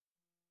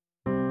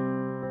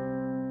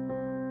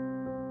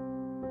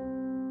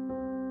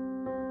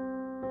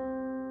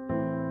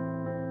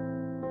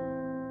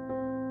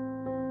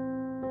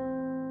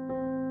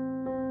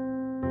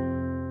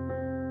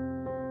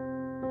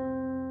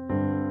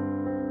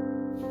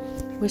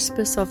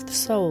Whispers of the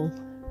soul,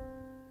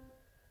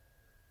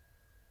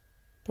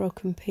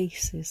 broken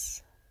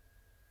pieces.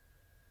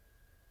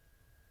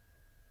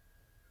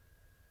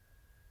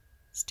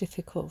 It's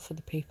difficult for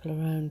the people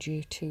around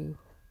you to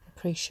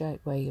appreciate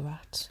where you're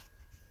at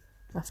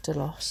after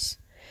loss.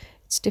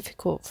 It's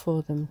difficult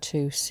for them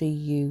to see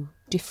you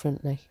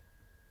differently.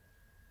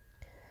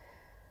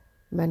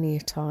 Many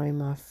a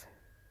time I've,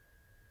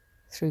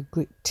 through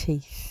grit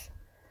teeth,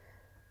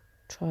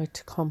 tried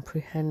to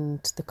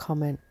comprehend the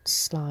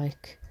comments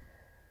like,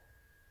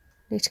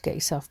 "You need to get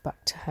yourself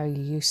back to how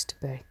you used to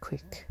be,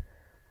 quick,"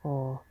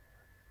 or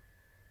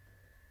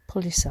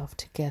 "Pull yourself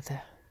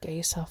together, get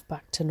yourself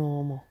back to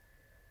normal."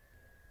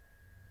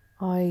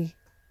 I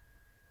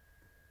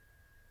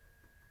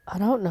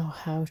don't know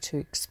how to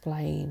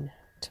explain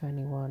to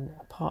anyone,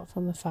 apart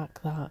from the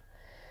fact that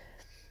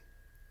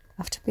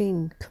after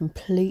being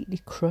completely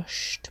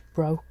crushed,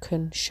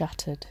 broken,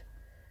 shattered,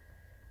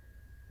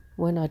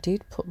 when I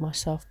did put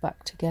myself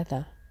back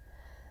together,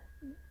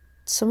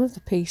 some of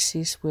the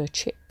pieces were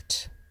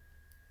chipped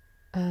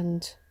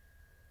and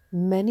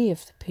many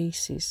of the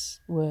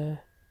pieces were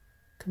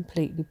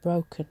completely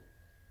broken.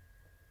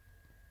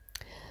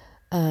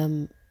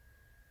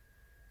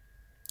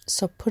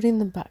 So putting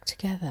them back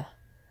together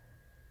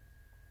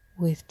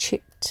with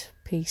chipped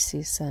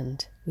pieces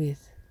and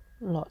with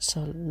lots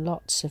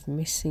of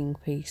missing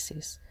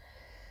pieces,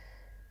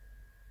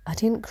 I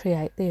didn't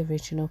create the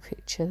original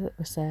picture that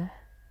was there.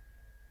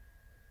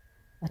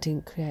 I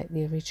didn't create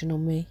the original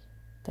me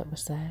that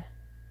was there.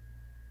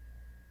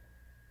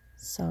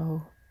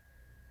 So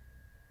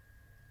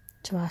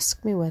to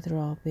ask me whether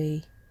I'll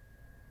be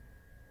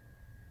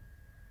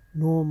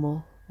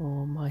normal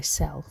or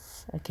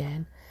myself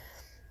again,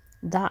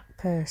 that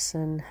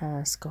person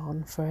has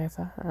gone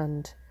forever,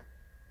 and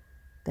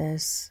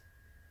there's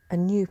a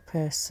new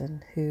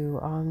person who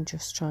I'm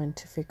just trying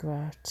to figure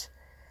out.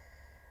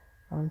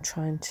 I'm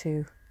trying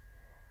to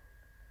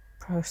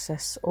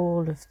process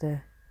all of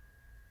the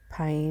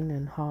pain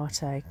and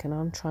heartache, and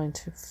I'm trying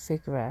to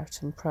figure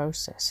out and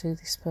process who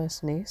this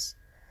person is,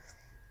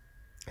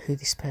 who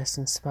this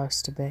person's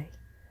supposed to be.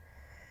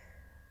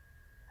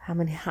 How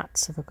many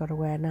hats have I got to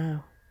wear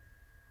now?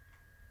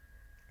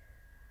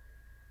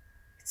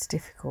 It's a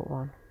difficult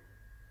one.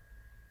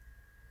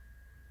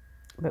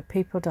 But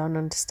people don't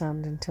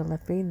understand until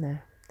they've been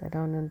there. They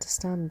don't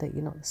understand that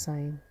you're not the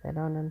same. They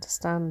don't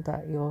understand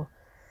that your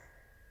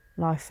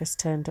life has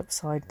turned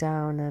upside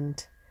down,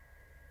 and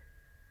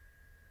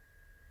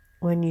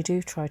when you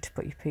do try to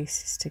put your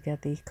pieces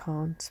together, you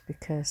can't,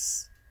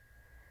 because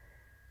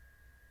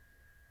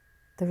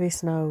there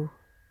is no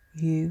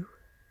you.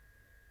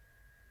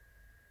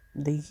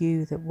 The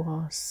you that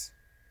was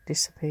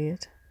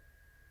disappeared.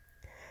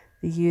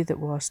 The you that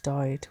was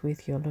died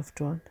with your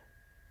loved one.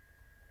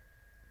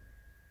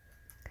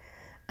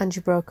 And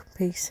your broken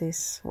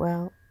pieces,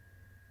 well,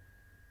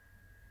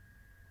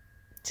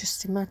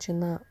 just imagine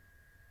that.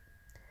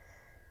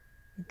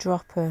 You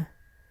drop a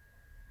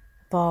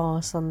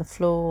vase on the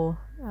floor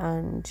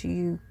and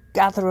you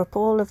gather up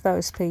all of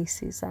those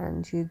pieces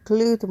and you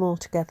glue them all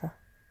together.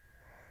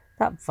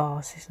 That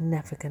vase is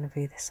never going to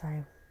be the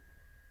same.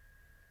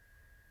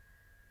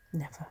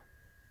 Never.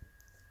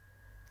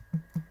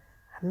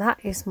 And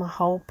that is my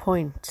whole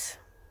point.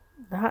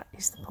 That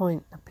is the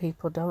point that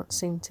people don't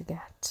seem to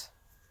get.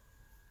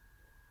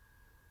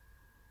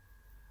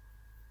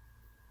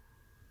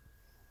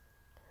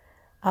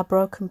 Our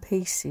broken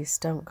pieces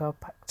don't go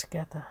back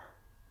together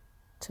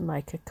to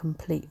make a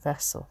complete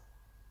vessel.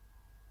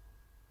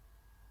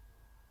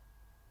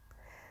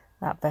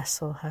 That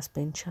vessel has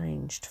been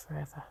changed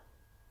forever.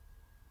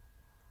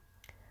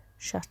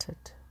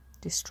 Shattered,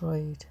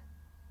 destroyed,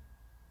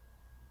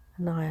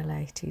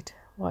 annihilated,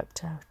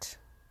 wiped out.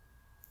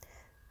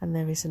 And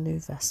there is a new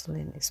vessel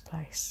in its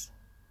place.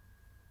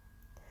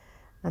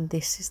 And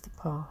this is the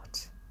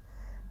part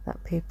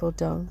that people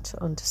don't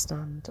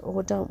understand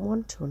or don't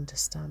want to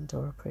understand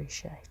or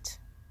appreciate.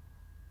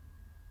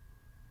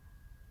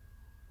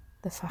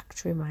 The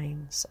fact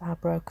remains, our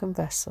broken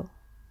vessel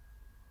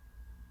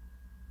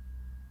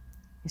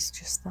is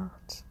just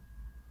that.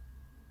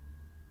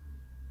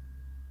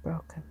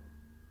 Broken.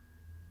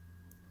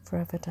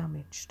 Forever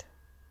damaged.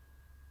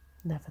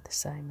 Never the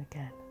same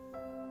again.